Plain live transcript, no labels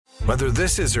Whether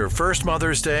this is her first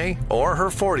Mother's Day or her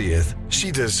 40th, she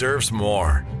deserves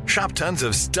more. Shop tons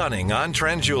of stunning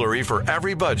on-trend jewelry for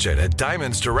every budget at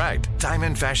Diamonds Direct.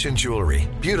 Diamond fashion jewelry,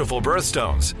 beautiful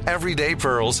birthstones, everyday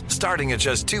pearls starting at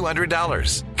just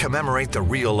 $200. Commemorate the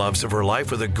real loves of her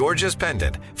life with a gorgeous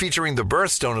pendant featuring the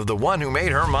birthstone of the one who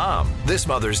made her mom. This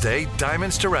Mother's Day,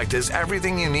 Diamonds Direct is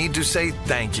everything you need to say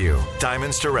thank you.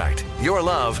 Diamonds Direct. Your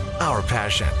love, our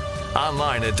passion.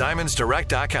 Online at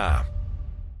diamondsdirect.com.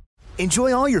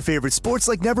 Enjoy all your favorite sports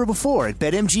like never before at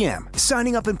BetMGM.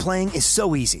 Signing up and playing is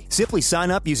so easy. Simply sign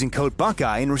up using code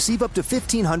Buckeye and receive up to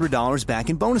 $1,500 back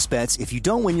in bonus bets if you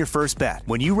don't win your first bet.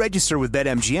 When you register with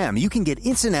BetMGM, you can get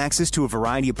instant access to a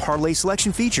variety of parlay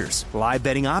selection features, live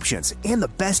betting options, and the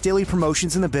best daily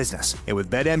promotions in the business. And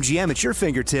with BetMGM at your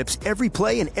fingertips, every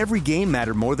play and every game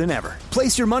matter more than ever.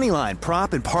 Place your moneyline,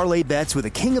 prop, and parlay bets with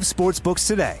the king of sportsbooks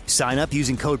today. Sign up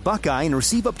using code Buckeye and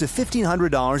receive up to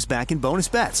 $1,500 back in bonus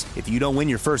bets if you don't win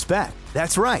your first bet.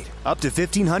 That's right, up to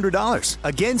 $1,500.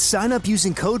 Again, sign up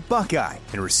using code Buckeye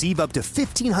and receive up to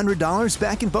 $1,500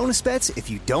 back in bonus bets if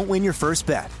you don't win your first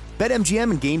bet.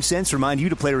 BetMGM and GameSense remind you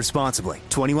to play responsibly.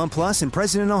 21 plus and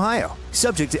present in Ohio.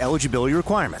 Subject to eligibility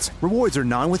requirements. Rewards are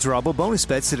non-withdrawable bonus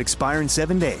bets that expire in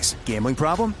 7 days. Gambling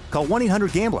problem? Call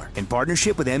 1-800-GAMBLER in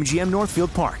partnership with MGM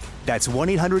Northfield Park. That's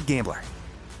 1-800-GAMBLER.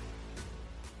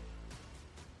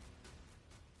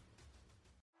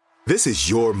 This is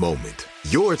your moment,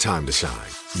 your time to shine,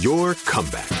 your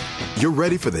comeback. You're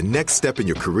ready for the next step in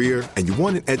your career, and you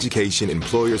want an education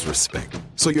employers respect.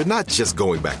 So you're not just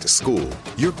going back to school,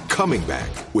 you're coming back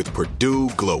with Purdue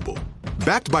Global.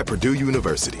 Backed by Purdue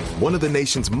University, one of the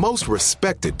nation's most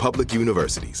respected public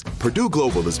universities, Purdue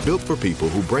Global is built for people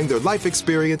who bring their life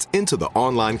experience into the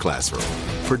online classroom.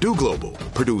 Purdue Global,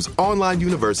 Purdue's online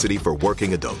university for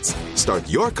working adults. Start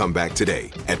your comeback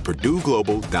today at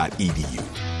purdueglobal.edu.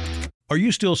 Are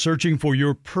you still searching for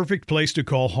your perfect place to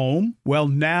call home? Well,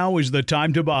 now is the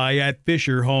time to buy at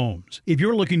Fisher Homes. If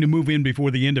you're looking to move in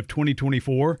before the end of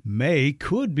 2024, May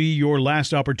could be your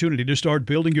last opportunity to start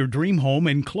building your dream home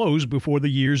and close before the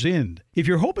year's end. If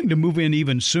you're hoping to move in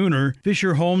even sooner,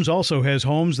 Fisher Homes also has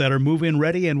homes that are move-in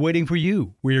ready and waiting for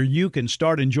you, where you can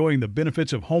start enjoying the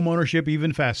benefits of homeownership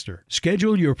even faster.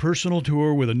 Schedule your personal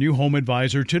tour with a new home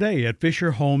advisor today at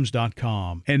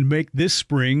FisherHomes.com and make this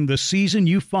spring the season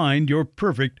you find your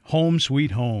perfect home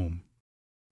sweet home.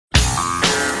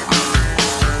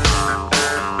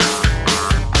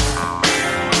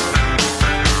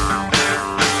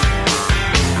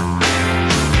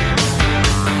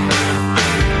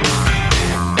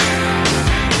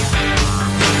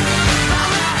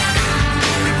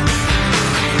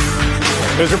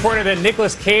 It was reported that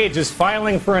Nicolas Cage is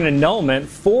filing for an annulment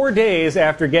 4 days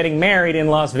after getting married in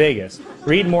Las Vegas.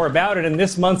 Read more about it in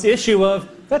this month's issue of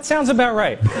That Sounds About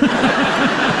Right.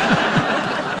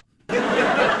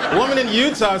 A woman in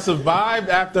Utah survived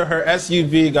after her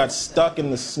SUV got stuck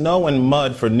in the snow and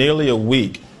mud for nearly a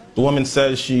week. The woman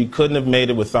says she couldn't have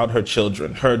made it without her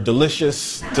children. Her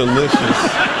delicious, delicious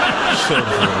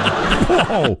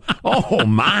children. Oh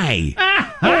my.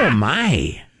 Oh,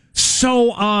 my.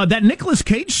 So that Nicolas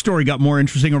Cage story got more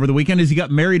interesting over the weekend as he got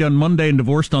married on Monday and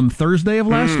divorced on Thursday of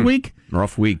last week.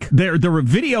 Rough week. There were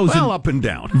videos, up and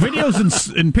down.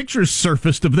 Videos and pictures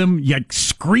surfaced of them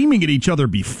screaming at each other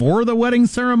before the wedding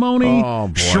ceremony. Oh,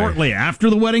 boy. Shortly after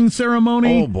the wedding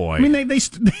ceremony. Oh, boy. I mean, they it's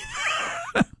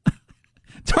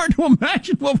hard to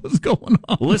imagine what was going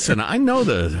on. Listen, I know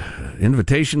the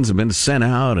invitations have been sent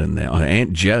out, and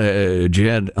Aunt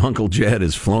Jed, Uncle Jed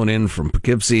has flown in from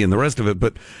Poughkeepsie and the rest of it,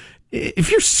 but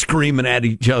if you're screaming at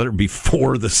each other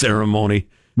before the ceremony,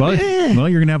 well,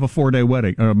 you're going to have a 4-day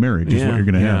wedding, marriage is what you're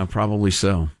going to have. Yeah, probably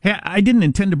so. Hey, I didn't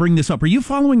intend to bring this up. Are you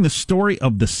following the story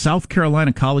of the South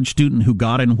Carolina college student who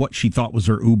got in what she thought was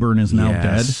her Uber and is now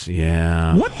dead?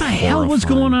 Yeah. What the hell was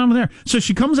going on there? So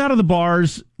she comes out of the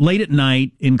bars late at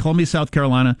night in Columbia, South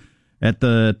Carolina, at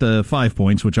the 5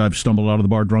 Points, which I've stumbled out of the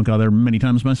bar drunk out of there many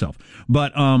times myself.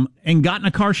 But and got in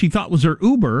a car she thought was her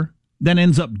Uber, then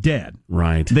ends up dead.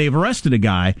 Right. They've arrested a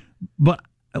guy, but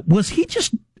was he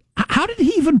just? How did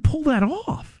he even pull that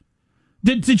off?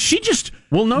 Did she just?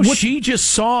 Well, no, she just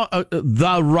saw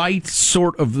the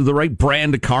right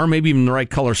brand of car, maybe even the right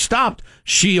color. Stopped.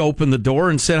 She opened the door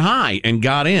and said hi and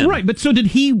got in. Right, but so did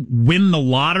he win the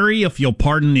lottery, if you'll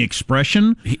pardon the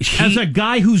expression, as a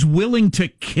guy who's willing to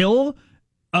kill,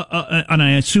 and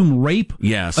I assume rape,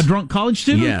 a drunk college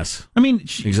student? Yes. I mean,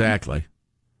 exactly.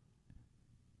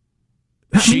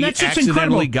 She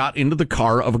accidentally got into the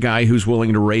car of a guy who's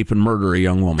willing to rape and murder a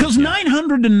young woman. Because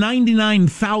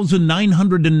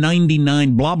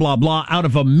 999,999 blah, blah, blah out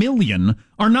of a million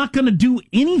are not going to do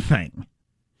anything.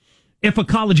 if a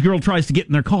college girl tries to get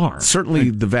in their car.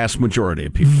 Certainly the vast majority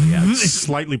of people, yes.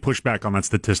 Slightly push back on that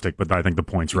statistic, but I think the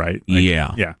point's right.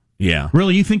 Yeah.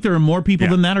 Really? You think there are more people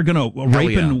than that are going to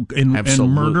rape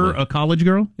and murder a college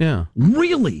girl? Yeah.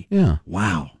 Really? Yeah.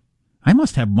 Wow. I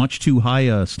must have much too high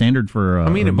a standard for it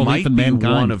belief might in be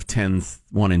mankind.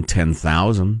 one in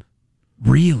 10,000.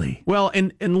 Really? Well,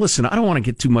 and listen, I don't want to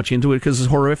get too much into it because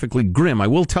it's horrifically grim. I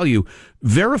will tell you,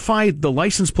 verify the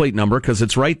license plate number because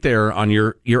it's right there on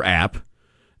your app,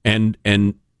 and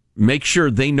make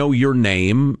sure they know your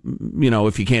name.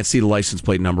 If you can't see the license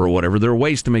plate number or whatever, there are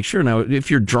ways to make sure. Now, if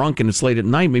you're drunk and it's late at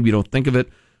night, maybe you don't think of it,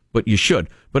 but you should.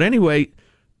 But anyway,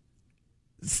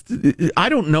 I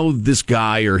don't know this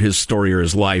guy or his story or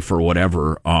his life or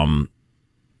whatever.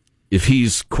 If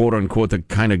he's, quote unquote, the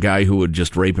kind of guy who would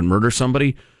just rape and murder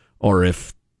somebody, or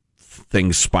if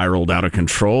things spiraled out of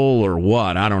control or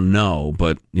what, I don't know.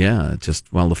 But yeah,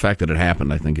 the fact that it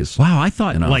happened, I think is wow. I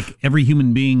thought enough. Like every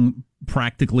human being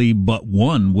practically but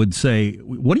one would say,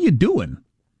 what are you doing?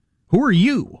 Who are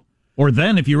you? Or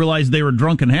then if you realize they were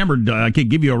drunk and hammered, I could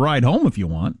give you a ride home if you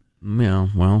want. Yeah,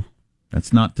 well.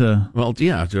 That's not... well,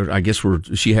 yeah, I guess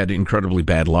she had incredibly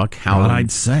bad luck. I'd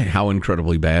say. How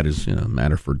incredibly bad is a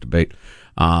matter for debate.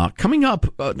 Coming up,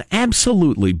 an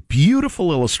absolutely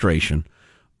beautiful illustration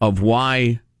of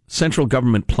why central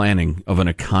government planning of an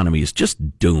economy is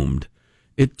just doomed.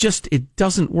 It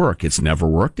doesn't work. It's never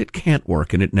worked. It can't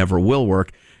work, and it never will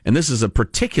work. And this is a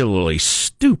particularly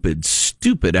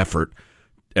stupid effort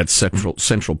at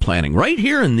central planning right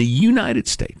here in the United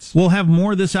States. We'll have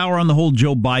more this hour on the whole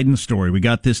Joe Biden story. We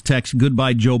got this text,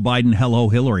 goodbye Joe Biden, hello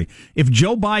Hillary. If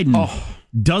Joe Biden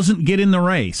doesn't get in the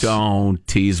race... Don't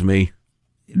tease me.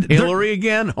 Hillary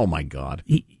again? Oh, my God.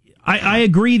 I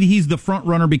agree that he's the front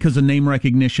runner because of name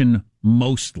recognition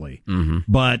mostly. Mm-hmm.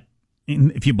 But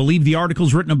if you believe the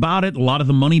articles written about it, a lot of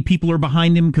the money people are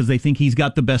behind him because they think he's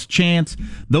got the best chance.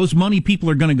 Those money people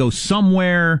are going to go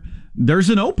somewhere. There's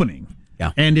an opening.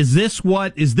 Yeah. And is this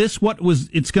what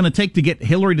it's going to take to get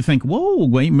Hillary to think, whoa,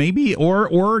 wait, maybe,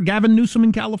 or Gavin Newsom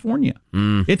in California?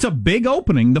 It's a big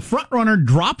opening. The front runner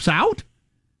drops out.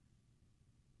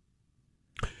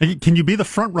 Can you be the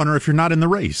front runner if you're not in the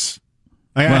race?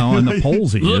 Well, in the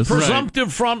polls, he is. The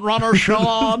presumptive front runner,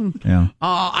 Sean. Yeah.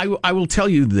 I will tell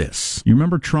you this. You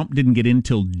remember Trump didn't get in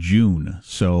till June,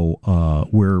 so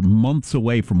we're months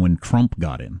away from when Trump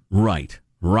got in. Right.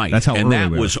 That's how early that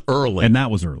was early. And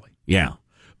that was early. Yeah.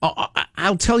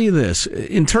 I'll tell you this.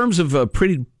 In terms of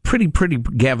pretty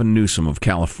Gavin Newsom of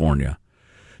California,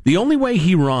 the only way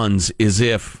he runs is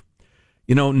if,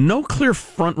 no clear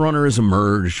front runner has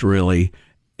emerged, really,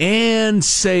 and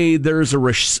say there's a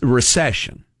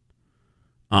recession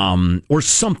or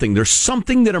something. There's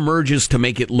something that emerges to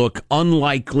make it look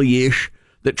unlikely-ish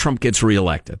that Trump gets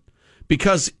reelected.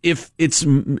 Because if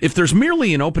there's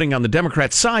merely an opening on the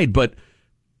Democrat side, but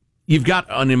you've got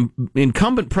an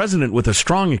incumbent president with a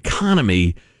strong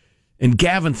economy, and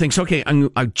Gavin thinks, okay,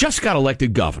 I just got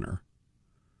elected governor,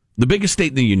 the biggest state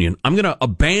in the union. I'm going to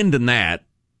abandon that,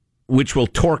 which will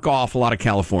torque off a lot of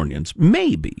Californians.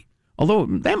 Maybe. Although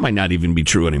that might not even be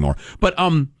true anymore. But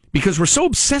because we're so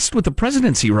obsessed with the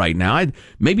presidency right now,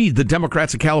 maybe the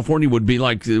Democrats of California would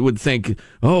think,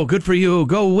 oh, good for you,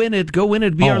 go win it,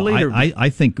 be our leader. I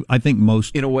think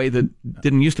most, in a way that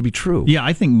didn't used to be true. Yeah,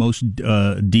 I think most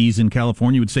D's in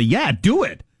California would say, yeah, do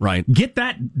it. Right. Get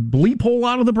that bleep hole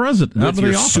out of the president. With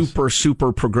your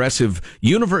super progressive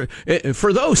universe.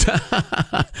 For those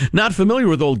not familiar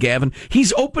with old Gavin,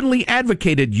 he's openly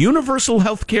advocated universal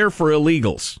health care for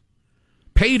illegals,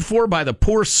 paid for by the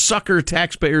poor sucker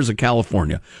taxpayers of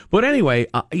California. But anyway,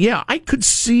 I could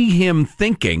see him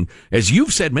thinking, as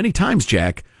you've said many times,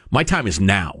 Jack, my time is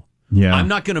now. Yeah. I'm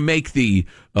not going to make the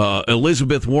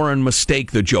Elizabeth Warren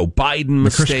mistake, the Joe Biden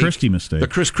mistake. The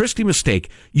Chris Christie mistake.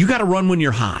 You got to run when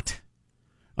you're hot.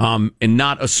 And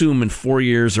not assume in 4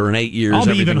 years or in 8 years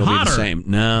everything will be the same.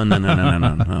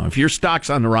 No. If your stock's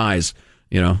on the rise,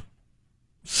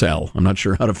 sell. I'm not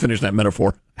sure how to finish that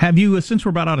metaphor. Have you, since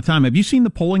we're about out of time, have you seen the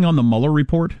polling on the Mueller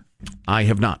report? I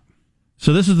have not.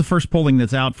 So this is the first polling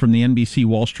that's out from the NBC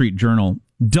Wall Street Journal.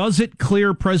 Does it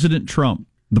clear President Trump?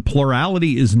 The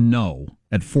plurality is no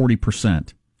at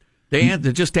 40%. They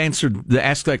just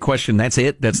asked that question. That's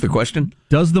it? That's the question?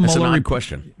 Does the Mueller report? That's an odd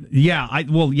question.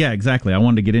 Yeah, exactly. I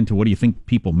wanted to get into what do you think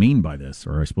people mean by this,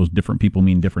 or I suppose different people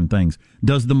mean different things.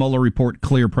 Does the Mueller report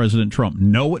clear President Trump?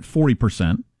 No at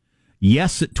 40%.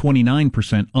 Yes at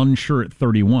 29%, unsure at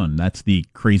 31%. That's the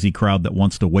crazy crowd that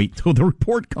wants to wait till the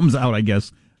report comes out, I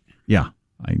guess. Yeah,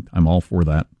 I'm all for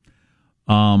that.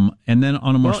 And then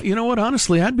on a more... Well, you know what?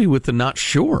 Honestly, I'd be with the not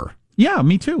sure. Yeah,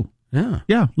 me too.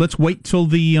 Yeah. Let's wait till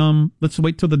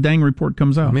the dang report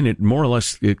comes out. I mean, it more or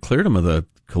less cleared him of the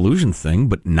collusion thing,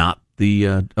 but not the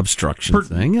obstruction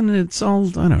thing, and it's all,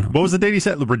 I don't know. What was the date he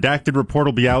said? The redacted report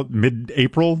will be out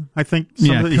mid-April, I think.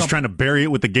 He's trying to bury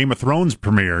it with the Game of Thrones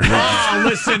premiere. Oh,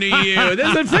 listen to you.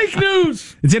 This is fake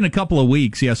news. It's in a couple of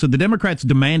weeks, yeah. So the Democrats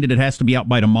demanded it has to be out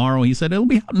by tomorrow. He said it'll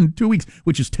be out in 2 weeks,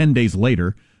 which is 10 days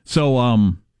later. So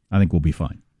I think we'll be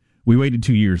fine. We waited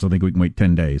 2 years. I think we can wait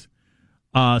 10 days.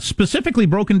 Specifically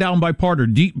broken down by party,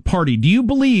 do you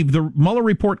believe the Mueller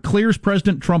report clears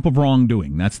President Trump of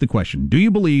wrongdoing? That's the question. Do you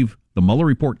believe the Mueller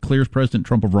report clears President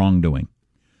Trump of wrongdoing?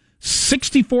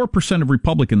 64% of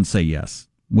Republicans say yes,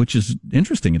 which is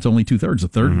interesting. It's only two-thirds. A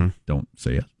third don't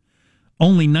say yes.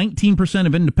 Only 19%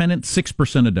 of independents,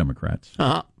 6% of Democrats.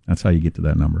 That's how you get to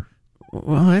that number.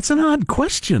 Well, that's an odd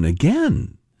question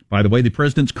again. By the way, the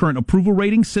president's current approval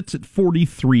rating sits at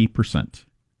 43%.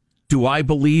 Do I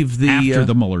believe after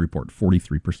the Mueller report,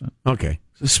 43%. Okay.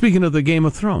 So speaking of the Game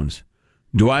of Thrones,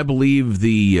 do I believe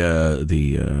the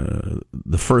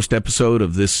first episode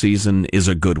of this season is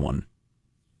a good one?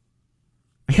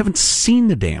 I haven't seen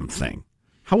the damn thing.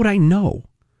 How would I know?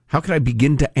 How could I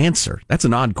begin to answer? That's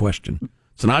an odd question.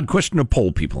 It's an odd question to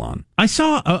poll people on. I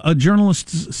saw a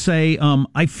journalist say,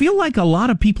 I feel like a lot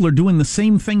of people are doing the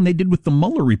same thing they did with the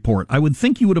Mueller report. I would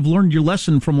think you would have learned your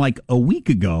lesson from like a week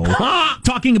ago,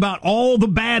 talking about all the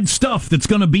bad stuff that's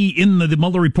going to be in the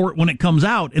Mueller report when it comes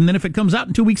out. And then if it comes out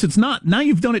in 2 weeks, it's not. Now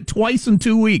you've done it twice in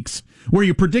 2 weeks, where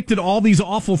you predicted all these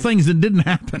awful things that didn't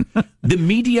happen. The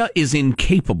media is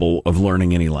incapable of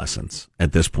learning any lessons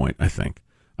at this point, I think.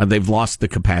 They've lost the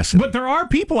capacity. But there are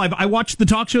people. I watched the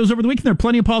talk shows over the weekend. There are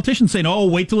plenty of politicians saying, "Oh,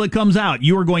 wait till it comes out.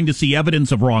 You are going to see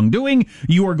evidence of wrongdoing.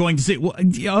 You are going to see." Well,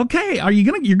 okay,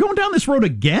 you're going down this road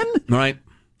again? Right.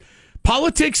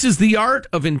 Politics is the art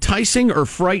of enticing or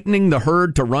frightening the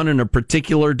herd to run in a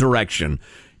particular direction.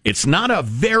 It's not a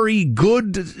very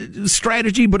good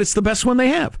strategy, but it's the best one they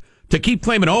have. To keep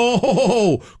claiming,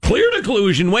 clear to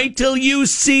collusion. Wait till you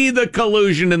see the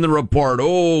collusion in the report.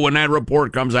 Oh, when that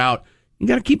report comes out. You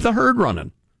got to keep the herd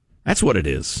running. That's what it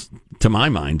is, to my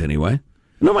mind, anyway.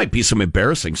 And there might be some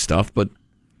embarrassing stuff, but...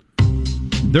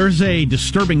 There's a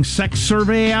disturbing sex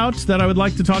survey out that I would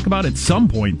like to talk about at some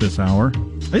point this hour.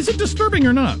 Is it disturbing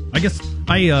or not? I guess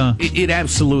It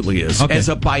absolutely is. Okay. As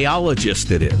a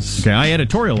biologist, it is. Okay, I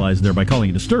editorialized there by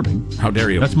calling it disturbing. How dare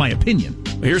you? That's my opinion.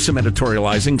 Here's some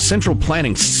editorializing. Central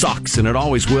planning sucks, and it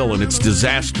always will, and it's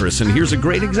disastrous. And here's a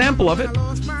great example of it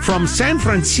from San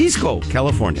Francisco,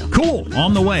 California. Cool.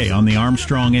 On the way on the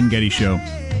Armstrong and Getty Show.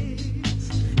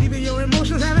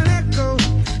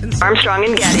 Armstrong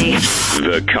and Getty.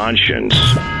 The conscience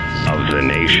of the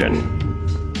nation.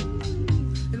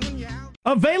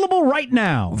 Available right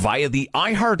now via the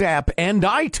iHeart app and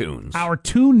iTunes. Our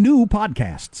two new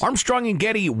podcasts. Armstrong and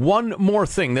Getty, One More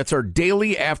Thing. That's our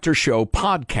daily after show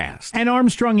podcast. And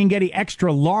Armstrong and Getty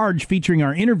Extra Large, featuring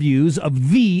our interviews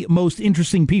of the most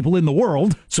interesting people in the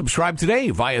world. Subscribe today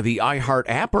via the iHeart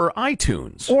app or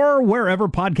iTunes. Or wherever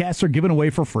podcasts are given away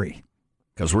for free.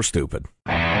 Because we're stupid.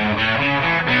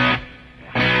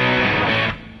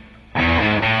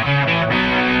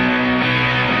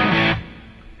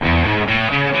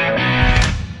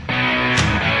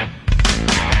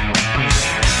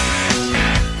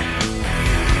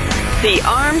 The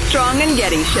Armstrong and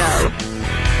Getty Show.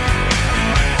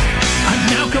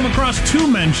 I've now come across two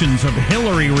mentions of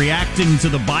Hillary reacting to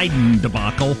the Biden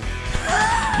debacle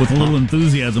with a little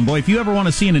enthusiasm. Boy, if you ever want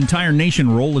to see an entire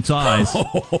nation roll its eyes.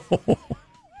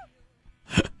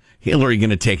 Hillary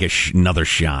going to take another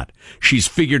shot. She's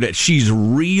figured it. She's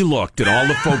re-looked at all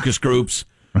the focus groups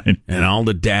and all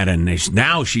the data, and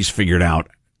now she's figured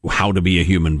out how to be a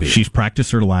human being. She's practiced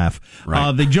her laugh.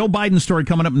 Right. The Joe Biden story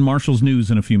coming up in Marshall's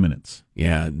News in a few minutes.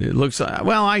 Yeah, it looks...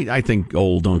 well, I think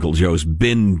old Uncle Joe's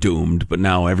been doomed, but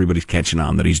now everybody's catching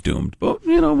on that he's doomed. But,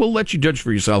 we'll let you judge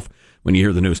for yourself when you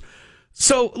hear the news.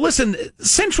 So, listen,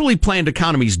 centrally planned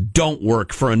economies don't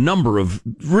work for a number of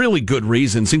really good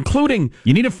reasons, including...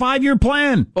 You need a 5-year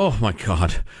plan. Oh, my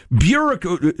God.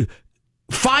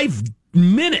 5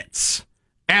 minutes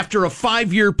after a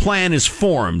 5-year plan is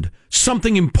formed,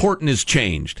 something important has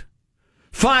changed.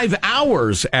 5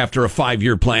 hours after a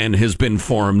 5-year plan has been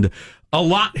formed, a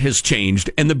lot has changed,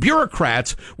 and the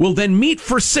bureaucrats will then meet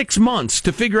for 6 months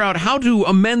to figure out how to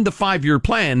amend the 5-year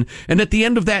plan, and at the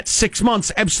end of that 6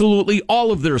 months, absolutely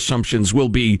all of their assumptions will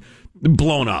be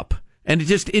blown up. And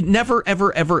it never,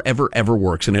 ever, ever, ever, ever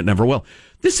works, and it never will.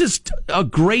 This is a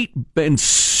great and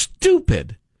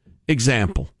stupid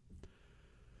example.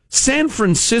 San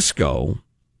Francisco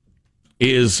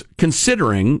is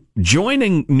considering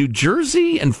joining New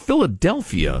Jersey and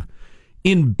Philadelphia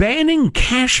in banning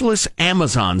cashless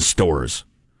Amazon stores,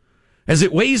 as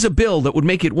it weighs a bill that would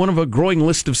make it one of a growing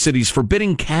list of cities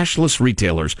forbidding cashless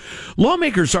retailers.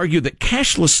 Lawmakers argue that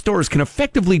cashless stores can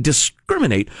effectively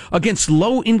discriminate against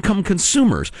low-income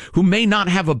consumers who may not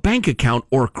have a bank account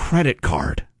or credit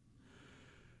card.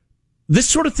 This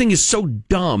sort of thing is so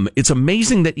dumb, it's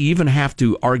amazing that you even have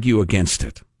to argue against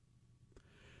it.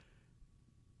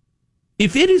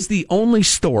 If it is the only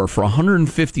store for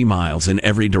 150 miles in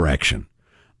every direction,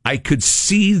 I could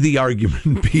see the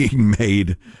argument being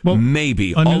made,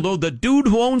 maybe. Although the dude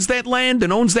who owns that land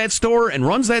and owns that store and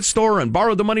runs that store and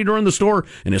borrowed the money to run the store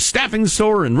and is staffing the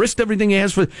store and risked everything he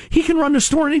has for, he can run the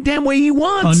store any damn way he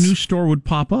wants. A new store would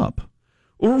pop up.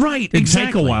 Right, It'd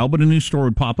take a while, but a new store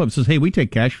would pop up. It says, hey, we take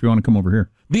cash if you want to come over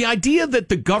here. The idea that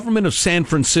the government of San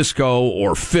Francisco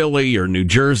or Philly or New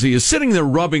Jersey is sitting there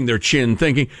rubbing their chin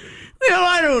thinking, well,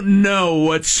 I don't know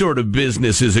what sort of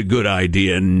business is a good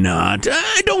idea not.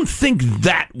 I don't think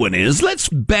that one is. Let's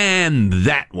ban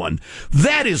that one.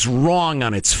 That is wrong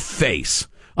on its face.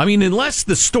 I mean, unless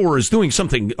the store is doing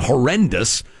something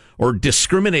horrendous or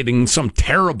discriminating in some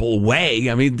terrible way.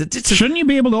 I mean, shouldn't you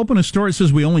be able to open a store that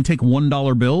says we only take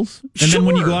 $1 bills? And then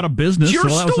when you go out of business, that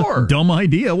was a dumb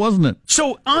idea, wasn't it?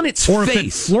 So on its face, if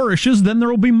it flourishes, then there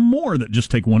will be more that just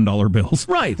take $1 bills.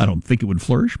 Right. I don't think it would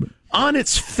flourish, but on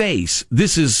its face,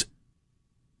 this is,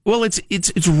 well,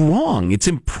 it's wrong. It's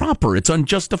improper. It's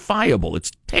unjustifiable.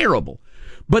 It's terrible.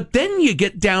 But then you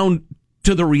get down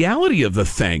to the reality of the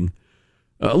thing.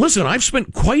 Listen, I've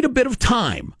spent quite a bit of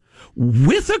time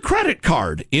with a credit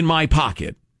card in my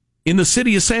pocket in the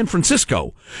city of San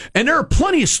Francisco. And there are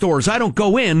plenty of stores I don't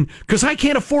go in because I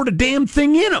can't afford a damn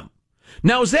thing in them.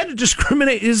 Now, is that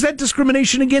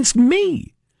discrimination against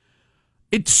me?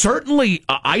 It certainly,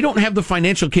 I don't have the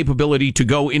financial capability to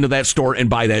go into that store and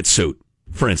buy that suit,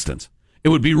 for instance. It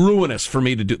would be ruinous for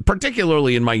me to do,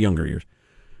 particularly in my younger years.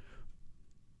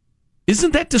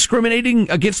 Isn't that discriminating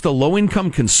against a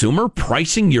low-income consumer,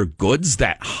 pricing your goods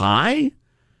that high?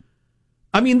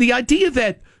 I mean, the idea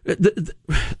that,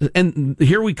 and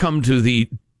here we come to the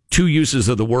two uses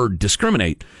of the word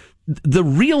discriminate. The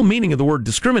real meaning of the word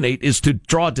discriminate is to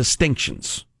draw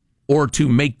distinctions or to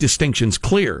make distinctions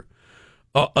clear.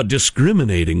 A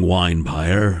discriminating wine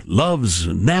buyer loves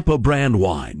Napa brand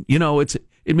wine. You know, it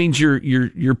means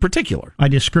you're particular. I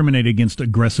discriminate against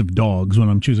aggressive dogs when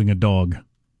I'm choosing a dog.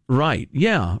 Right.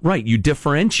 Yeah. Right. You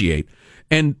differentiate.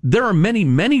 And there are many,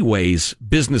 many ways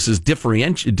businesses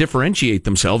differentiate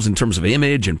themselves in terms of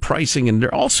image and pricing, and there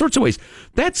are all sorts of ways.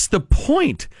 That's the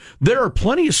point. There are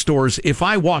plenty of stores, if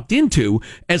I walked into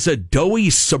as a doughy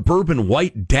suburban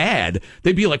white dad,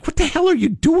 they'd be like, what the hell are you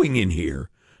doing in here?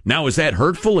 Now, is that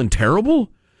hurtful and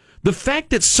terrible? The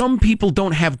fact that some people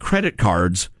don't have credit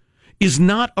cards is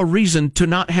not a reason to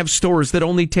not have stores that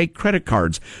only take credit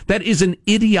cards. That is an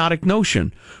idiotic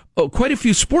notion. Quite a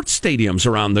few sports stadiums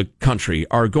around the country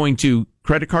are going to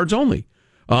credit cards only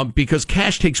because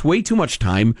cash takes way too much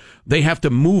time. They have to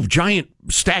move giant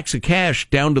stacks of cash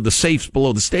down to the safes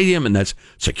below the stadium, and that's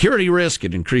security risk.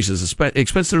 It increases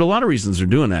expense. There are a lot of reasons they're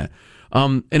doing that.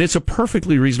 And it's a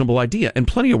perfectly reasonable idea. And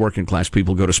plenty of working class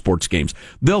people go to sports games.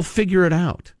 They'll figure it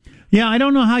out. Yeah, I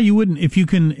don't know how you wouldn't, if you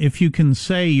can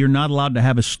say you're not allowed to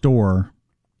have a store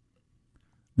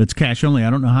that's cash only. I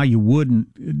don't know how you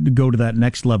wouldn't go to that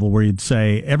next level where you'd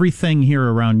say everything here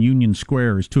around Union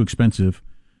Square is too expensive.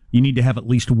 You need to have at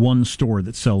least one store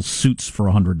that sells suits for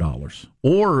 $100.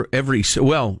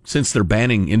 Or since they're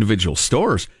banning individual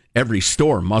stores, every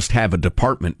store must have a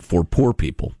department for poor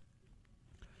people.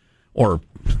 Or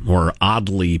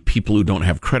oddly, people who don't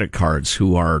have credit cards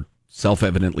who are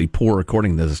self-evidently poor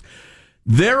according to this.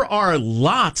 There are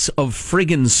lots of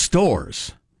friggin'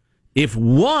 stores. If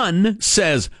one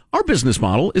says, our business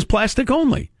model is plastic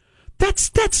only,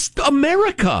 that's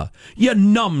America, you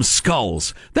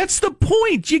numbskulls. That's the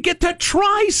point. You get to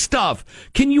try stuff.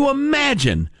 Can you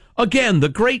imagine, again, the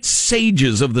great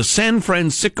sages of the San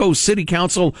Francisco City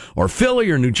Council or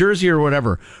Philly or New Jersey or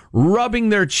whatever, rubbing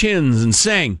their chins and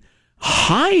saying,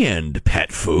 high-end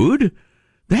pet food?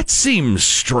 That seems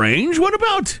strange. What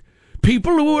about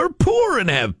people who are poor and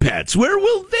have pets? Where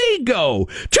will they go?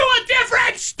 To a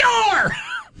different store!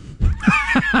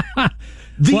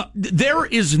 There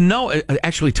is no...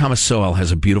 Actually, Thomas Sowell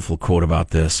has a beautiful quote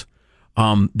about this.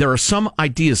 There are some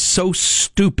ideas so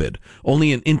stupid,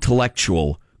 only an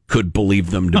intellectual could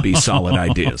believe them to be solid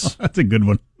ideas. That's a good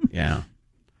one. Yeah.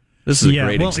 This is a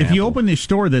great example. If you open a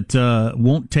store that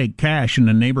won't take cash in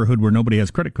a neighborhood where nobody has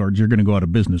credit cards, you're going to go out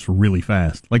of business really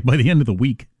fast, like by the end of the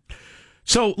week.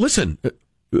 So, listen,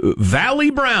 Valley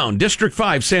Brown, District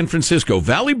 5, San Francisco.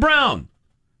 Valley Brown,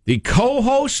 the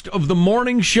co-host of the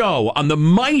morning show on the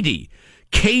mighty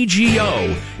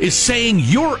KGO, is saying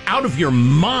you're out of your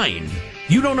mind.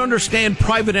 You don't understand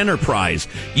private enterprise.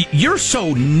 You're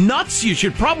so nuts, you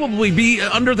should probably be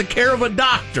under the care of a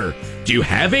doctor. Do you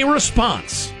have a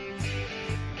response?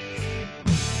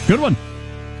 Good one.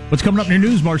 What's coming up in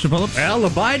your news, Marshall Phillips? Well, the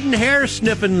Biden hair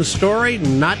sniffing story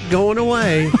not going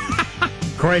away.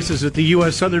 Crisis at the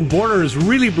U.S. southern border is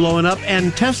really blowing up,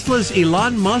 and Tesla's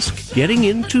Elon Musk getting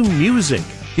into music.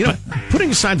 You know, putting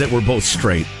aside that we're both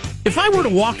straight, if I were to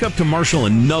walk up to Marshall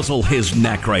and nuzzle his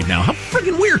neck right now, how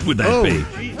friggin' weird would that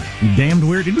be? Damned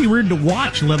weird. It'd be weird to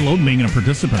watch, let alone being a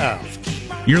participant.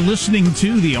 You're listening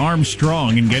to the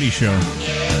Armstrong and Getty Show.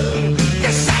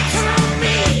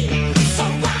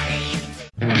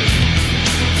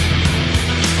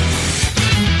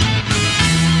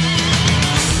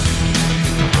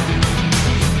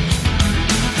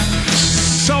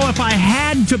 So if I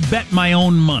had to bet my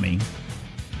own money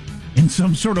in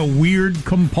some sort of weird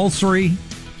compulsory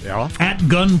at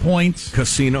gunpoint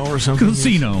casino or something.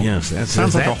 Casino. Yes, that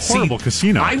sounds like a horrible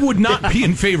casino. I would not be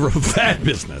in favor of that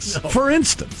business, for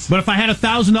instance. But if I had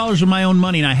 $1,000 of my own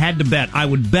money and I had to bet, I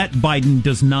would bet Biden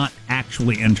does not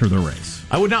actually enter the race.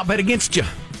 I would not bet against you.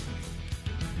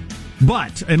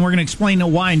 But, and we're going to explain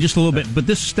why in just a little bit, but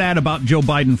this stat about Joe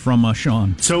Biden from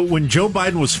Sean. So when Joe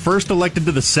Biden was first elected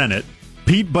to the Senate,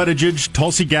 Pete Buttigiig,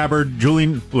 Tulsi Gabbard,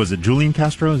 Julian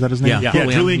Castro? Is that his name? Yeah,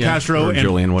 Julian Castro. Or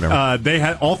Julian, whatever. They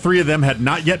had all three of them had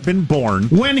not yet been born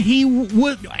when he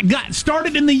got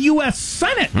started in the U.S.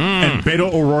 Senate. And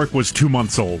Beto O'Rourke was 2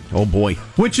 months old. Oh boy,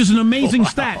 which is an amazing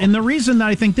stat. And the reason that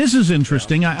I think this is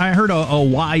interesting, I heard a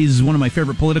wise, one of my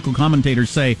favorite political commentators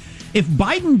say, if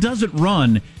Biden doesn't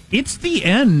run, it's the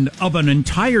end of an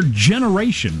entire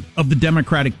generation of the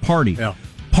Democratic Party. Yeah.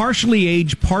 Partially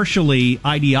age, partially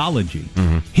ideology.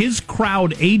 Mm-hmm. His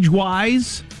crowd,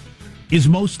 age-wise, is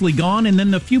mostly gone, and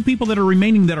then the few people that are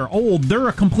remaining that are old, they're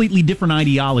a completely different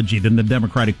ideology than the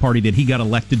Democratic Party that he got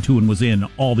elected to and was in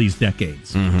all these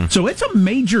decades. Mm-hmm. So it's a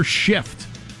major shift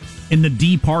in the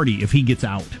D Party if he gets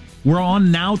out. We're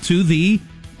on now to the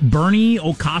Bernie,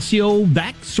 Ocasio,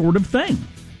 that sort of thing.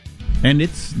 And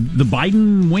it's the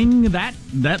Biden wing, that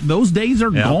those days are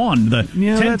gone. The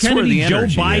Ted Kennedy, Joe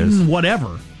Biden, is.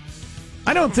 Whatever.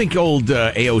 I don't think old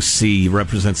AOC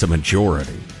represents a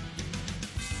majority.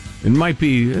 It might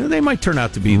be. They might turn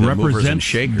out to be the movers and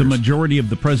shakers. The majority of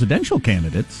the presidential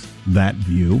candidates. That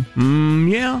view.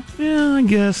 Yeah, I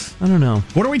guess. I don't know.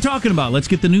 What are we talking about? Let's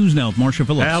get the news now with Marcia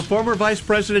Phillips. Former Vice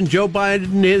President Joe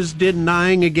Biden is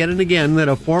denying again and again that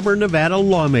a former Nevada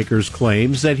lawmaker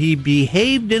claims that he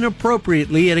behaved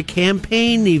inappropriately at a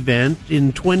campaign event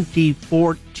in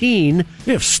 2014.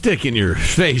 If sticking your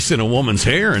face in a woman's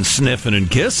hair and sniffing and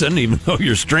kissing, even though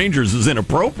you're strangers, is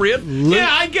inappropriate. Yeah,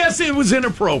 I guess it was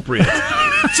inappropriate.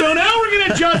 So now we're going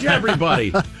to judge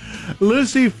everybody.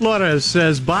 Lucy Flores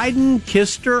says Biden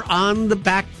kissed her on the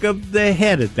back of the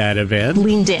head at that event.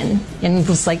 Leaned in and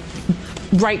was like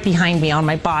right behind me on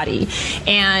my body.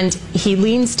 And he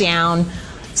leans down,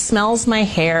 smells my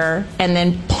hair, and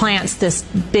then plants this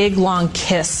big, long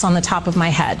kiss on the top of my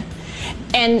head.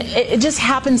 And it just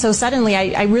happened so suddenly,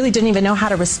 I really didn't even know how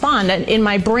to respond. In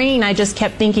my brain, I just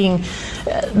kept thinking,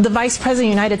 the Vice President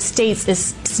of the United States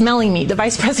is smelling me. The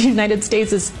Vice President of the United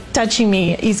States is touching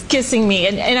me. He's kissing me.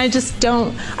 And I just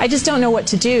don't know what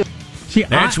to do. See,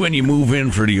 that's when you move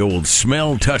in for the old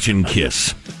smell, touch, and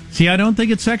kiss. See, I don't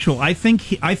think it's sexual. I think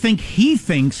he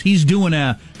thinks he's doing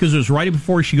because it was right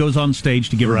before she goes on stage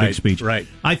to give her big speech. Right.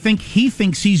 I think he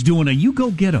thinks he's doing you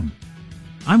go get him.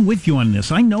 I'm with you on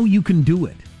this. I know you can do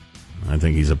it. I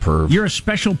think he's a perv. You're a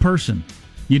special person.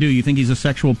 You do? You think he's a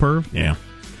sexual perv? Yeah.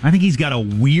 I think he's got a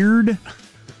weird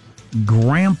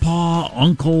grandpa,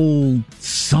 uncle,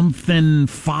 something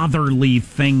fatherly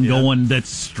thing going that's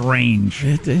strange.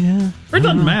 It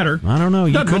doesn't matter. I don't know.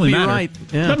 You doesn't could really be matter. right.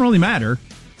 Yeah. Doesn't really matter.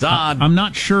 It's odd. I'm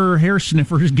not sure hair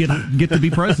sniffers get to be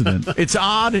president. It's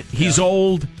odd. He's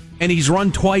old, and he's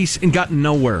run twice and gotten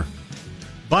nowhere.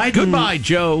 Goodbye,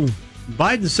 Joe.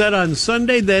 Biden said on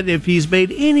Sunday that if he's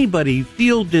made anybody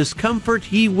feel discomfort,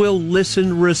 he will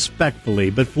listen respectfully.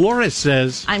 But Flores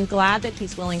says, I'm glad that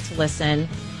he's willing to listen.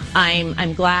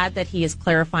 I'm glad that he is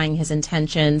clarifying his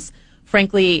intentions.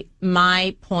 Frankly,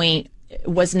 my point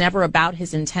was never about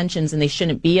his intentions, and they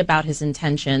shouldn't be about his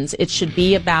intentions. It should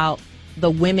be about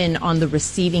the women on the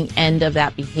receiving end of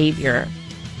that behavior.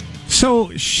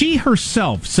 So she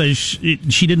herself says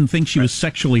she didn't think she was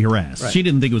sexually harassed. Right. She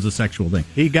didn't think it was a sexual thing.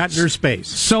 He got in her space.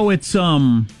 So it's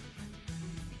and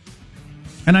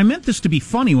I meant this to be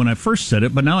funny when I first said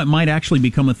it, but now it might actually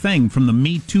become a thing, from the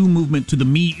Me Too movement to the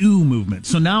Me-Oo movement.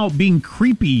 So now being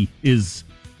creepy is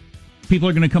people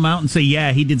are going to come out and say,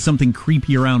 yeah, he did something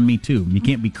creepy around me, too. You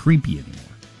can't be creepy anymore,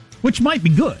 which might be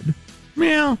good.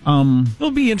 Yeah.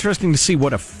 It'll be interesting to see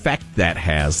what effect that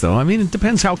has, though. I mean, it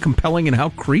depends how compelling and how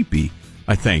creepy,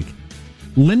 I think.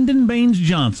 Lyndon Baines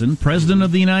Johnson, President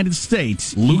of the United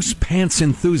States. Loose pants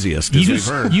enthusiast, as we've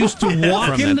heard. Used to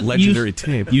walk from that legendary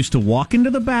tape. Used to walk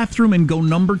into the bathroom and go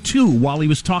number 2 while he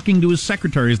was talking to his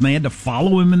secretaries, and they had to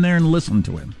follow him in there and listen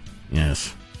to him.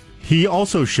 Yes. He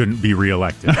also shouldn't be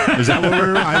reelected. Is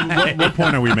that what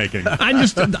point are we making?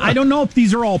 I don't know if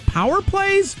these are all power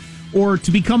plays, or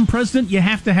to become president, you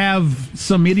have to have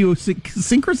some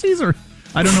idiosyncrasies, or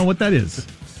I don't know what that is.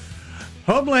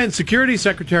 Homeland Security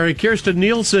Secretary Kirstjen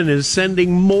Nielsen is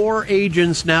sending more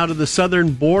agents now to the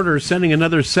southern border, sending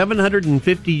another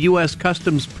 750 U.S.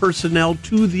 Customs personnel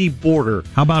to the border.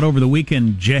 How about over the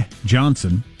weekend,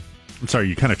 Johnson? I'm sorry,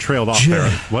 you kind of trailed off there.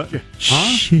 What?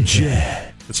 Huh?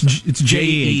 It's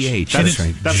J-E-H.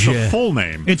 That's the full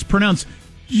name. It's pronounced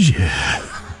Johnson,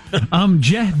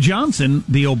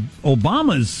 the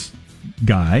Obama's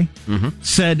guy,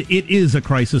 said it is a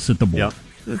crisis at the border. Yep.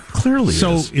 Clearly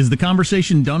so is the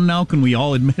conversation done now? Can we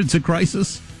all admit it's a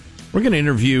crisis? We're going to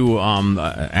interview,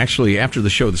 actually, after the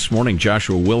show this morning,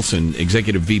 Joshua Wilson,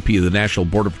 Executive VP of the National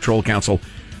Border Patrol Council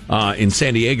in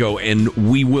San Diego, and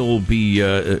we will be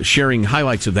sharing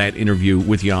highlights of that interview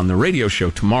with you on the radio show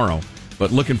tomorrow.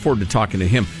 But looking forward to talking to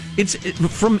him.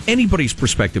 From anybody's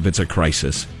perspective, it's a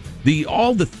crisis.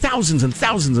 All the thousands and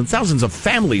thousands and thousands of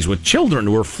families with children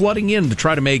who are flooding in to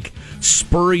try to make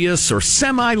spurious or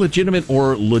semi-legitimate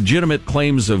or legitimate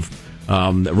claims of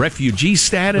refugee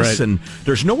status, right. And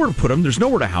there's nowhere to put them, there's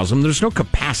nowhere to house them, there's no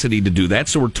capacity to do that,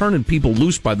 so we're turning people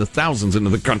loose by the thousands into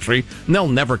the country, and they'll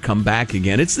never come back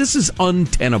again. This is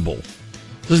untenable.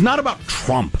 This is not about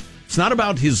Trump. It's not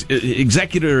about his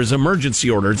executor's emergency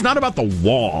order. It's not about the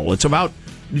wall. It's about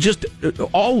just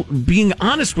all being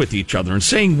honest with each other and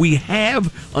saying we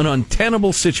have an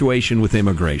untenable situation with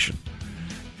immigration.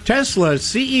 Tesla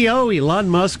CEO Elon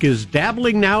Musk is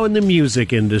dabbling now in the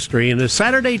music industry. In a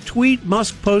Saturday tweet,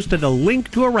 Musk posted a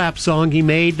link to a rap song he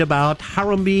made about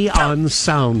Harambe on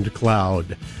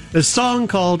SoundCloud. A song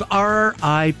called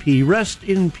R.I.P. Rest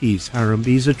in Peace.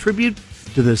 Harambe is a tribute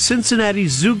to the Cincinnati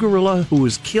zoo gorilla who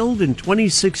was killed in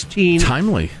 2016.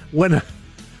 Timely. When a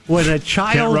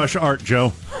child can't rush art,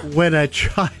 Joe. When a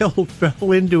child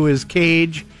fell into his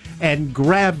cage and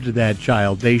grabbed that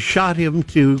child, they shot him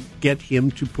to get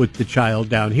him to put the child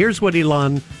down. Here's what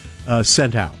Elon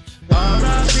sent out.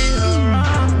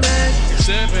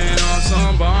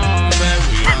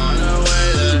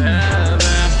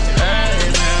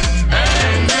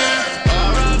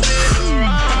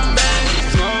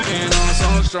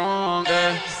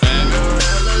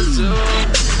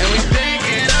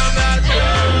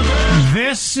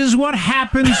 This is what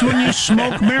happens when you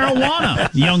smoke marijuana,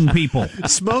 young people.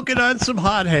 Smoking on some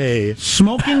hot hay.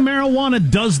 Smoking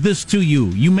marijuana does this to you.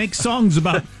 You make songs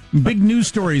about big news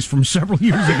stories from several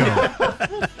years ago.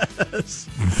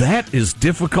 That is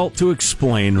difficult to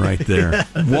explain right there.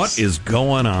 What is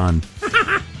going on?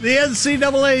 The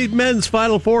NCAA men's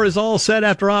Final Four is all set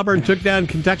after Auburn took down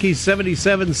Kentucky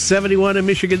 77-71 and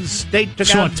Michigan State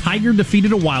took out... So a Tiger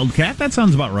defeated a Wildcat? That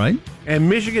sounds about right. And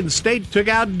Michigan State took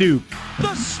out Duke.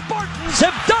 The Spartans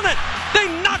have done it! They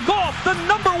knock off the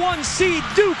number 1 seed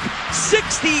Duke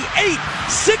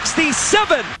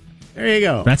 68-67. There you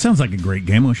go. That sounds like a great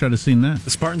game. I wish I'd have seen that. The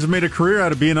Spartans have made a career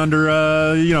out of being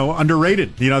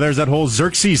underrated. There's that whole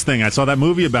Xerxes thing I saw that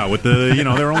movie about with the,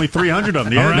 there are only 300 of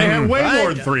them. Yeah, they had way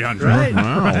more than 300. Right.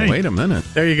 Wow, wait a minute.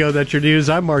 There you go. That's your news.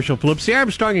 I'm Marshall Phillips. The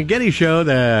Armstrong and Getty Show,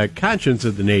 the conscience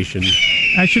of the nation.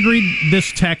 I should read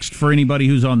this text for anybody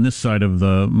who's on this side of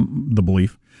the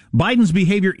belief. Biden's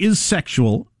behavior is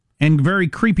sexual and very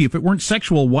creepy. If it weren't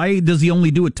sexual, why does he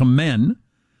only do it to men?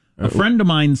 A friend of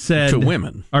mine said... To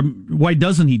women. Why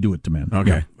doesn't he do it to men?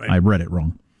 Okay. I read it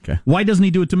wrong. Okay. Why doesn't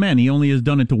he do it to men? He only has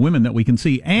done it to women that we can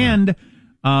see. And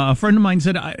a friend of mine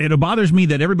said, it bothers me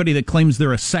that everybody that claims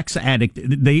they're a sex addict,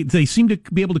 they seem to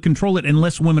be able to control it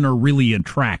unless women are really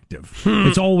attractive.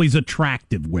 It's always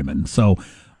attractive women. So,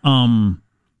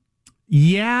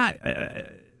 yeah...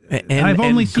 I've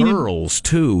only seen girls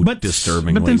too,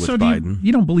 disturbingly with Biden.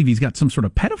 You don't believe he's got some sort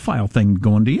of pedophile thing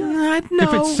going, do you? No.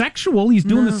 If it's sexual, he's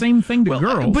doing the same thing to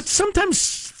girls. But sometimes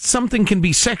something can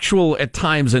be sexual at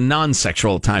times and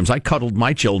non-sexual at times. I cuddled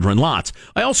my children lots.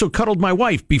 I also cuddled my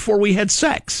wife before we had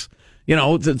sex.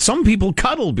 Some people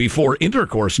cuddle before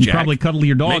intercourse, Jack. You probably cuddle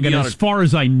your dog, and as far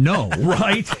as I know.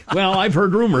 Right? Well, I've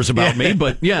heard rumors about me,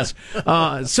 but yes.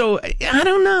 So, I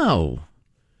don't know.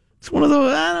 It's one of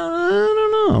those, I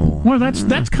don't know. Well,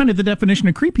 that's kind of the definition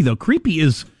of creepy, though. Creepy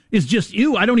is is just,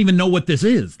 ew, I don't even know what this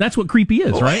is. That's what creepy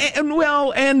is, right? And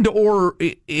or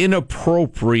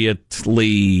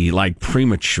inappropriately, like,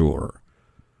 premature.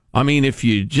 I mean, if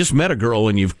you just met a girl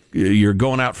and you're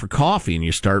going out for coffee and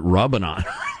you start rubbing on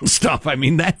her and stuff, I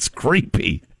mean, that's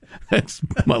creepy. That's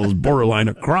borderline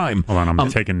a crime. Hold on,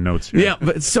 I'm taking notes here. Yeah,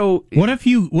 but so what if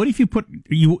you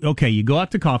you go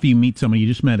out to coffee, you meet somebody you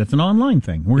just met. It's an online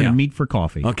thing. We're going to meet for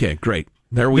coffee. Okay, great.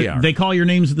 There we are. They call your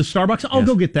names at the Starbucks. I'll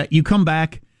go get that. You come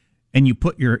back and you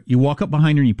walk up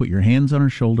behind her and you put your hands on her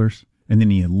shoulders and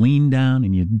then you lean down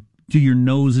and you do your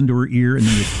nose into her ear and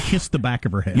then you kiss the back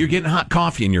of her head. You're getting hot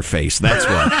coffee in your face. That's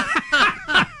what.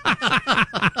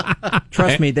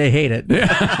 Trust me, they hate it.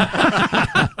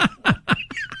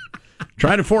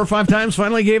 Tried it 4 or 5 times,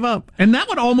 finally gave up. And that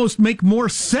would almost make more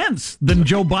sense than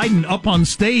Joe Biden up on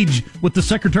stage with the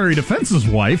Secretary of Defense's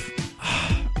wife.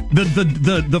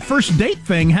 The first date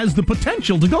thing has the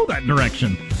potential to go that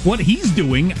direction. What he's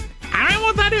doing, I don't know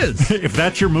what that is. If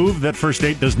that's your move, that first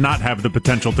date does not have the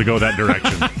potential to go that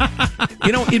direction.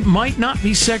 It might not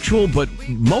be sexual, but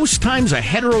most times a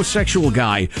heterosexual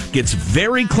guy gets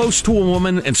very close to a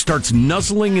woman and starts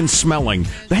nuzzling and smelling.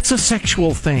 That's a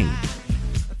sexual thing.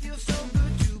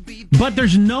 But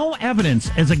there's no evidence,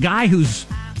 as a guy who's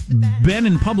been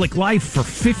in public life for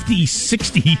 50,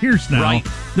 60 years now, right.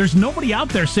 There's nobody out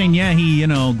there saying, yeah, he,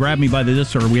 grabbed me by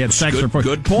this or we had sex.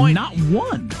 Good point. Not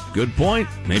one. Good point.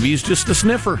 Maybe he's just a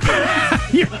sniffer.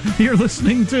 You're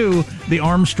listening to the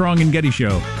Armstrong and Getty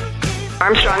Show.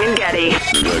 Armstrong and Getty.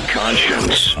 The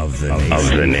conscience of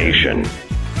the nation.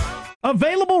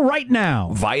 Available right now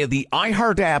via the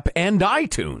iHeart app and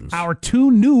iTunes. Our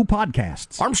 2 new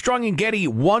podcasts. Armstrong and Getty,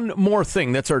 One More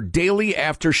Thing. That's our daily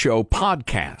after show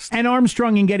podcast. And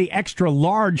Armstrong and Getty Extra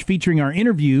Large, featuring our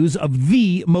interviews of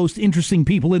the most interesting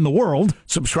people in the world.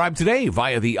 Subscribe today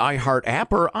via the iHeart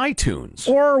app or iTunes.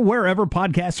 Or wherever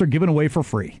podcasts are given away for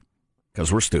free.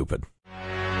 Because we're stupid.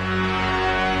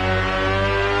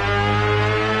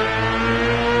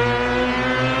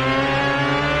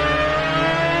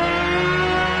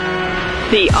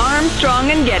 The Armstrong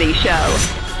and Getty Show.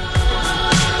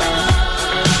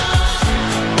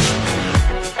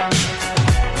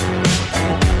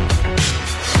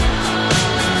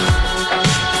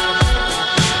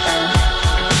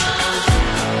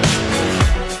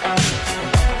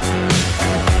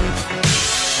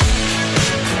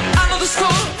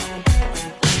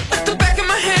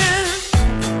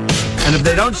 And if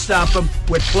they don't stop them,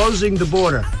 we're closing the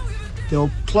border. They'll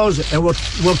close it, and we'll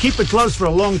keep it closed for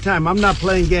a long time. I'm not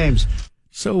playing games.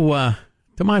 So,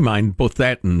 to my mind, both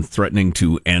that and threatening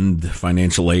to end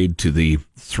financial aid to the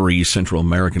 3 Central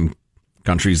American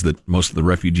countries that most of the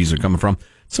refugees are coming from,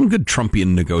 some good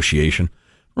Trumpian negotiation.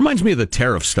 Reminds me of the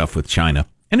tariff stuff with China.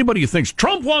 Anybody who thinks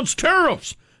Trump wants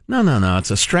tariffs, no, it's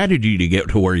a strategy to get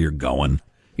to where you're going.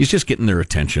 He's just getting their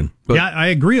attention. But, yeah, I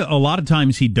agree. A lot of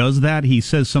times he does that. He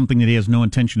says something that he has no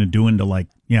intention of doing to,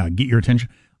 get your attention.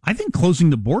 I think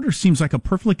closing the border seems like a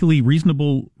perfectly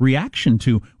reasonable reaction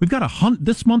to. We've got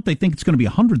this month. They think it's going to be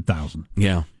 100,000.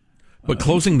 Yeah, but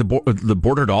closing the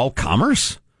border to all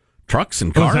commerce, trucks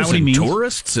and cars and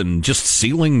tourists, and just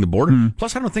sealing the border.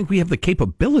 Plus, I don't think we have the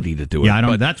capability to do it. Yeah, I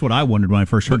don't. That's what I wondered when I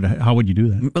first heard. How would you do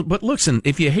that? But listen,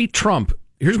 if you hate Trump,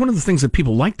 here's one of the things that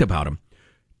people liked about him.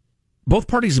 Both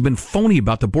parties have been phony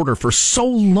about the border for so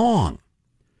long.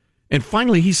 And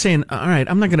finally, he's saying, all right,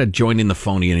 I'm not going to join in the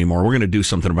phony anymore. We're going to do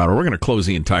something about it. We're going to close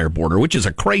the entire border, which is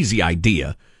a crazy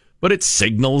idea. But it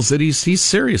signals that he's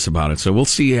serious about it. So we'll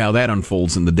see how that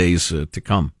unfolds in the days to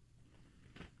come.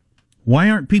 Why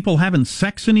aren't people having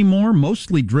sex anymore?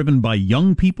 Mostly driven by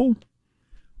young people.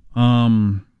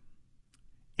 NBC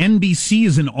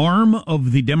is an arm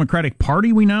of the Democratic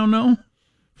Party, we now know.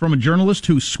 From a journalist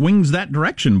who swings that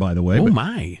direction, by the way. Oh,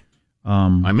 my.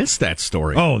 I missed that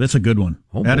story. Oh, that's a good one.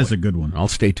 That is a good one. I'll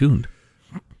stay tuned.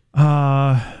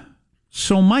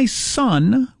 So my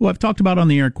son, who I've talked about on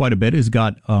the air quite a bit, he's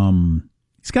got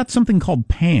something called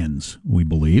PANS, we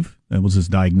believe. That was his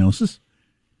diagnosis.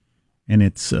 And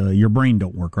it's your brain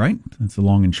don't work right. That's the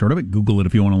long and short of it. Google it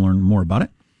if you want to learn more about it.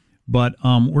 But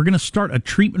we're going to start a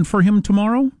treatment for him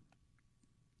tomorrow.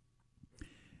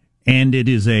 And it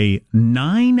is a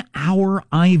 9-hour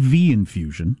IV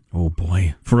infusion. Oh,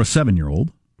 boy. For a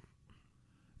 7-year-old.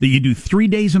 That you do 3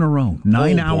 days in a row.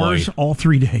 9 hours, all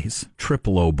 3 days.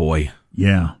 Triple oh, boy.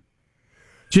 Yeah.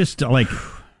 Just it'd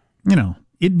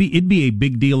be a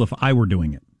big deal if I were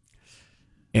doing it.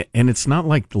 And it's not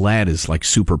like the lad is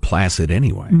super placid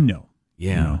anyway. No.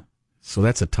 Yeah. No. So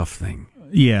that's a tough thing.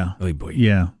 Yeah. Oh, boy.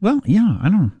 Yeah. Well, yeah, I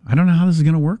don't know how this is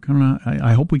going to work. I don't know.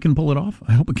 I hope we can pull it off.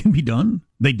 I hope it can be done.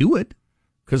 They do it.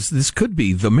 Because this could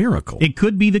be the miracle. It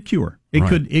could be the cure. It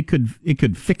Right.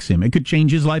 could fix him. It could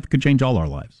change his life. It could change all our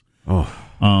lives. Oh.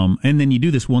 And then you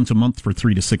do this once a month for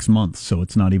 3 to 6 months, so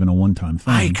it's not even a one-time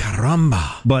thing. Ay,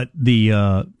 caramba. But the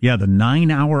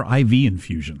 9-hour IV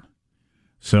infusion.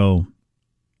 So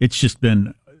it's just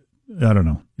been, I don't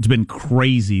know, it's been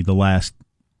crazy the last,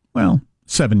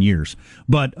 7 years.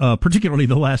 But particularly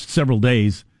the last several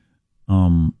days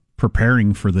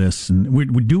preparing for this. And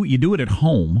you do it at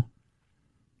home.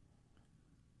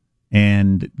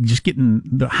 And just getting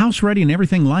the house ready and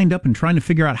everything lined up and trying to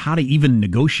figure out how to even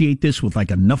negotiate this with like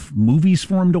enough movies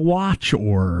for him to watch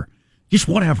or just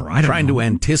whatever. I don't know. Trying to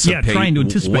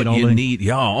anticipate what all you need.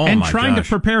 Yeah, and trying to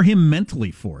prepare him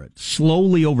mentally for it.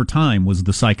 Slowly over time was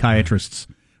the psychiatrist's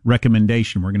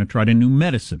recommendation. We're going to try to new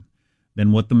medicine.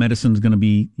 Then what the medicine's going to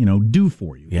be, do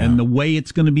for you. Yeah. And the way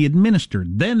it's going to be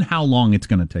administered. Then how long it's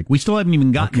going to take. We still haven't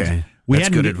even gotten Okay. We That's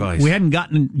hadn't good advice. We hadn't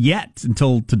gotten yet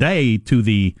until today to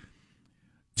the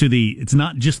it's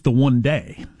not just the one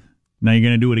day. Now you're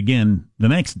going to do it again the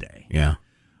next day. Yeah.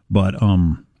 But,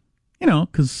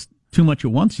 because too much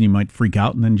at once and you might freak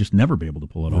out and then just never be able to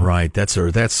pull it off. Right.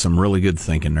 That's some really good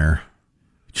thinking there.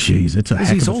 Jeez, it's a heck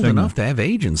He's of a old thing. enough to have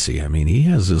agency. I mean, he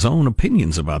has his own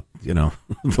opinions about, the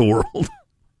world.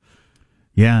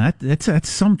 Yeah, that's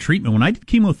some treatment. When I did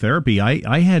chemotherapy,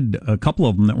 I had a couple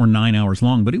of them that were 9 hours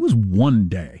long, but it was one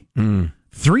day.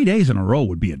 3 days in a row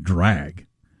would be a drag.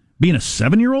 Being a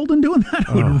 7-year-old and doing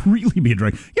that would really be a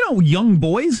drag. Young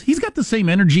boys, he's got the same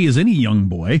energy as any young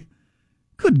boy.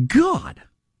 Good God.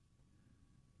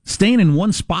 Staying in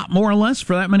one spot more or less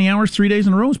for that many hours, 3 days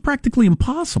in a row is practically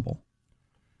impossible.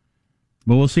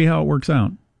 But we'll see how it works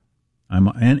out.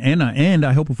 And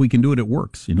I hope if we can do it, it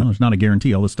works. There's not a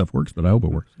guarantee all this stuff works, but I hope it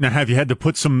works. Now, have you had to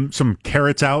put some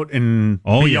carrots out and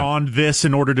beyond this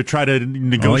in order to try to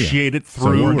negotiate it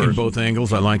through? So working both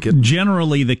angles, I like it.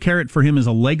 Generally, the carrot for him is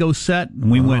a Lego set, and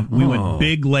we went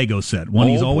big Lego set. One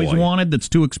he's always wanted that's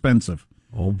too expensive.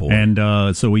 Oh boy!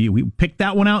 And so we picked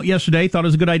that one out yesterday. Thought it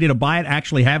was a good idea to buy it,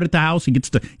 actually have it at the house.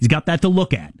 He's got that to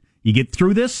look at. You get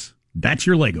through this. That's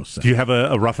your Lego set. Do you have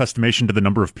a rough estimation to the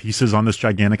number of pieces on this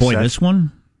gigantic set? Boy, this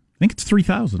one, I think it's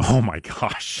 3,000. Oh my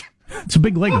gosh. It's a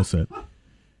big Lego set.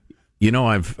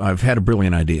 I've had a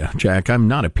brilliant idea, Jack. I'm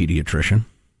not a pediatrician,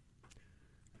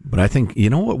 but I think,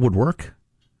 what would work?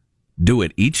 Do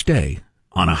it each day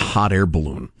on a hot air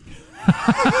balloon.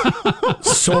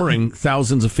 Soaring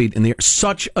thousands of feet in the air.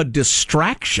 Such a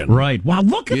distraction. Right. Wow,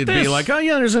 look at You'd this. You'd be like, oh,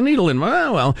 yeah, there's a needle in my...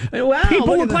 Wow.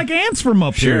 People look like ants from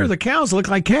up here. Sure, the cows look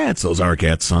like cats. Those are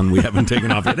cats, son. We haven't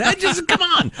taken off yet. Come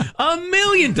on. A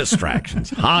million distractions.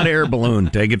 Hot air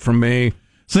balloon. Take it from me.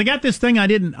 So they got this thing I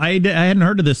hadn't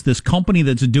heard of this company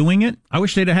that's doing it. I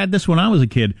wish they'd have had this when I was a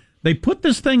kid. They put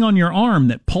this thing on your arm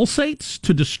that pulsates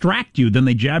to distract you, then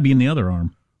they jab you in the other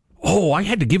arm. Oh, I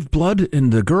had to give blood,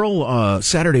 and the girl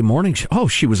Saturday morning,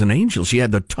 she was an angel. She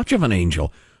had the touch of an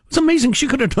angel. It's amazing. She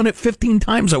could have done it 15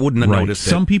 times. I wouldn't have noticed it.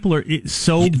 Some people are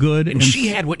so good. And she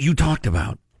had what you talked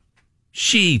about.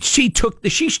 She took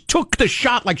the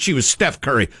shot like she was Steph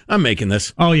Curry. I'm making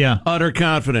this. Oh, yeah. Utter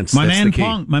confidence. My That's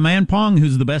man Pong,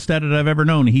 who's the best at it I've ever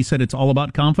known, he said it's all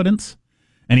about confidence.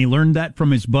 And he learned that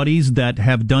from his buddies that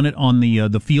have done it on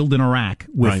the field in Iraq.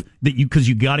 Because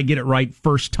you got to get it right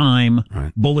first time.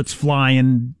 Right. Bullets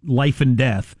flying, life and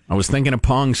death. I was thinking of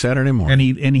Pong Saturday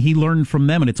morning. And he learned from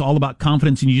them, and it's all about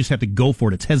confidence, and you just have to go for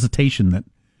it. It's hesitation that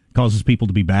causes people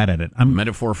to be bad at it.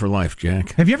 Metaphor for life,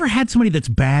 Jack. Have you ever had somebody that's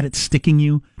bad at sticking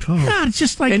you? Oh. God, it's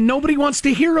just like... And nobody wants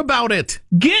to hear about it.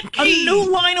 Get a new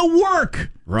line of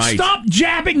work. Right. Stop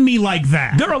jabbing me like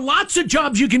that. There are lots of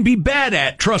jobs you can be bad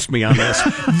at, trust me on this,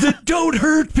 that don't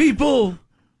hurt people.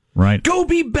 Right. Go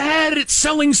be bad at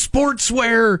selling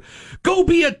sportswear. Go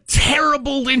be a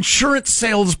terrible insurance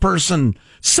salesperson.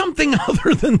 Something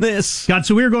other than this. God,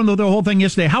 so we were going through the whole thing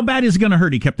yesterday. How bad is it going to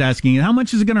hurt? He kept asking. How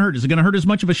much is it going to hurt? Is it going to hurt as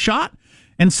much of a shot?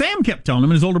 And Sam kept telling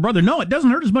him, and his older brother, no, it doesn't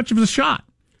hurt as much of a shot.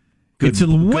 It's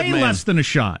way less than a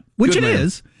shot, which it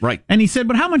is. Right. And he said,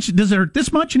 but how much does it hurt?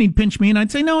 This much? And he'd pinch me, and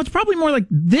I'd say, no, it's probably more like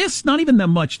this, not even that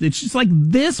much. It's just like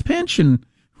this pinch, and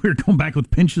we were going back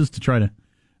with pinches to try to,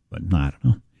 but no, I don't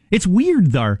know. It's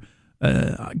weird, though,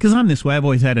 because I'm this way. I've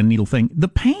always had a needle thing. The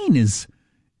pain is...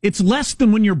 It's less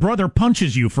than when your brother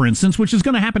punches you, for instance, which is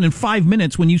going to happen in 5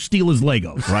 minutes when you steal his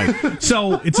Legos. Right.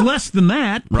 So it's less than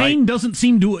that. Pain doesn't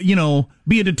seem to,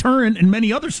 be a deterrent in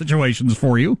many other situations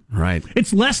for you. Right.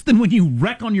 It's less than when you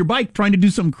wreck on your bike trying to do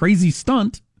some crazy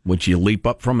stunt. Which you leap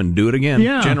up from and do it again,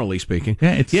 generally speaking.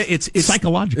 Yeah, it's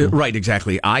psychological. Right,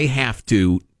 exactly. I have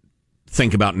to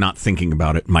think about not thinking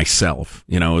about it myself,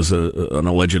 as an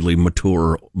allegedly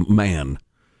mature man.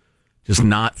 Just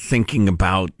not thinking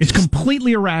about... It's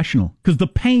completely irrational because the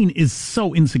pain is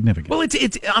so insignificant. Well,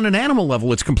 it's on an animal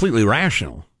level, it's completely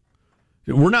rational.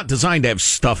 We're not designed to have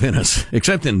stuff in us,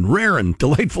 except in rare and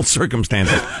delightful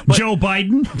circumstances. But, Joe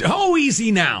Biden? Oh,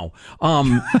 easy now.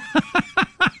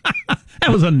 That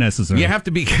was unnecessary. You have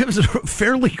to be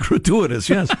fairly gratuitous,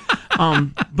 yes.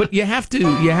 But you have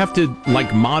to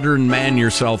like modern man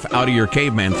yourself out of your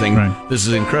caveman thing. Right. This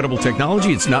is incredible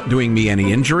technology. It's not doing me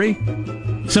any injury.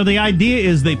 So the idea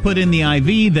is they put in the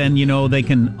IV, then they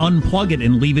can unplug it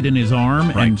and leave it in his arm.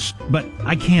 Right. But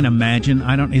I can't imagine.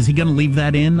 Is he going to leave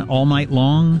that in all night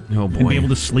long? Oh boy, and be able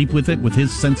to sleep with it with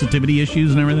his sensitivity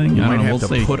issues and everything. You might have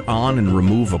to put on and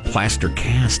remove a plaster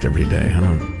cast every day.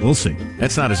 We'll see.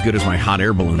 That's not as good as my hot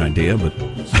air balloon idea, but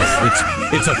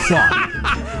it's a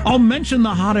thought. I'll mention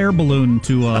the hot air balloon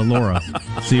to Laura.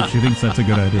 See if she thinks that's a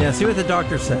good idea. Yeah, see what the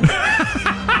doctor said.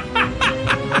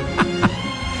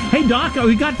 Hey, Doc,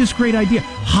 we got this great idea.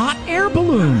 Hot air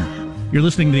balloon. You're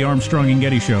listening to the Armstrong and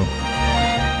Getty Show.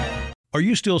 Are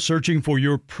you still searching for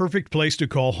your perfect place to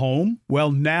call home?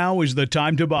 Well, now is the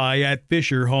time to buy at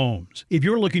Fisher Homes. If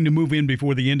you're looking to move in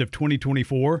before the end of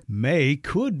 2024, May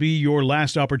could be your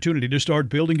last opportunity to start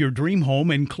building your dream home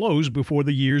and close before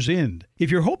the year's end. If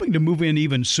you're hoping to move in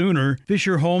even sooner,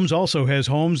 Fisher Homes also has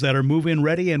homes that are move-in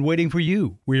ready and waiting for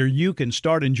you, where you can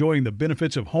start enjoying the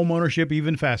benefits of homeownership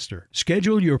even faster.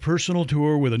 Schedule your personal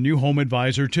tour with a new home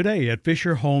advisor today at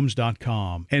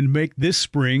FisherHomes.com and make this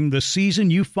spring the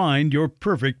season you find your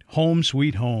perfect home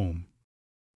sweet home.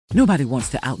 Nobody wants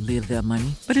to outlive their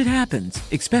money, but it happens,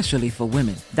 especially for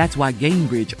women. That's why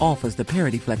Gainbridge offers the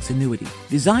Parity Flex annuity,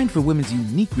 designed for women's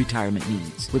unique retirement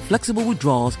needs, with flexible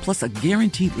withdrawals plus a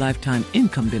guaranteed lifetime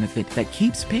income benefit that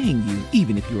keeps paying you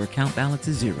even if your account balance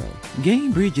is zero.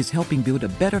 Gainbridge is helping build a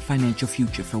better financial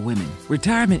future for women.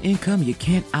 Retirement income you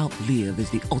can't outlive is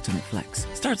the ultimate flex.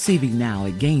 Start saving now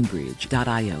at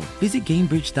Gainbridge.io. Visit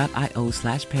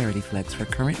Gainbridge.io/ParityFlex for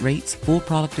current rates, full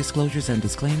product disclosures and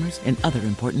disclaimers, and other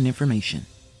important information.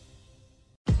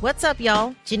 What's up,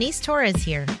 y'all? Janice Torres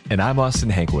here. And I'm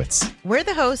Austin Hankwitz. We're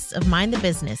the hosts of Mind the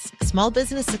Business, Small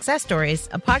Business Success Stories,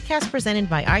 a podcast presented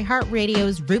by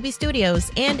iHeartRadio's Ruby Studios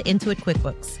and Intuit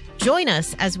QuickBooks. Join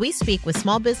us as we speak with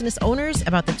small business owners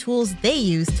about the tools they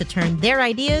use to turn their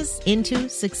ideas into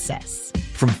success.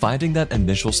 From finding that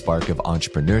initial spark of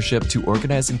entrepreneurship to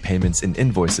organizing payments and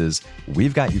invoices,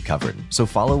 we've got you covered. So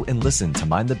follow and listen to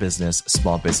Mind the Business,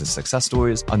 Small Business Success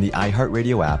Stories on the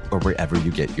iHeartRadio app or wherever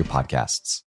you get your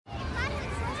podcasts.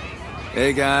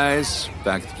 Hey guys,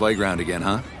 back at the playground again,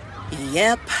 huh?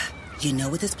 Yep. You know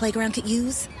what this playground could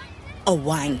use? A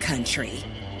wine country.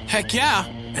 Heck yeah,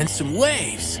 and some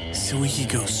waves so we could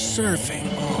go surfing.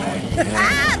 Oh,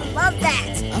 yeah. Love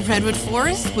that. A redwood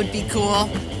forest would be cool.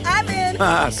 I'm in.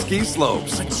 Ski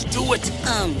slopes. Let's do it.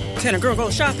 Can a girl go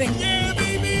shopping? Yeah,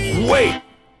 baby. Wait.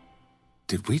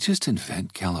 Did we just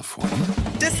invent California?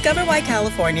 Discover why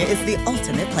California is the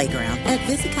ultimate playground at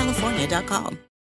visitcalifornia.com.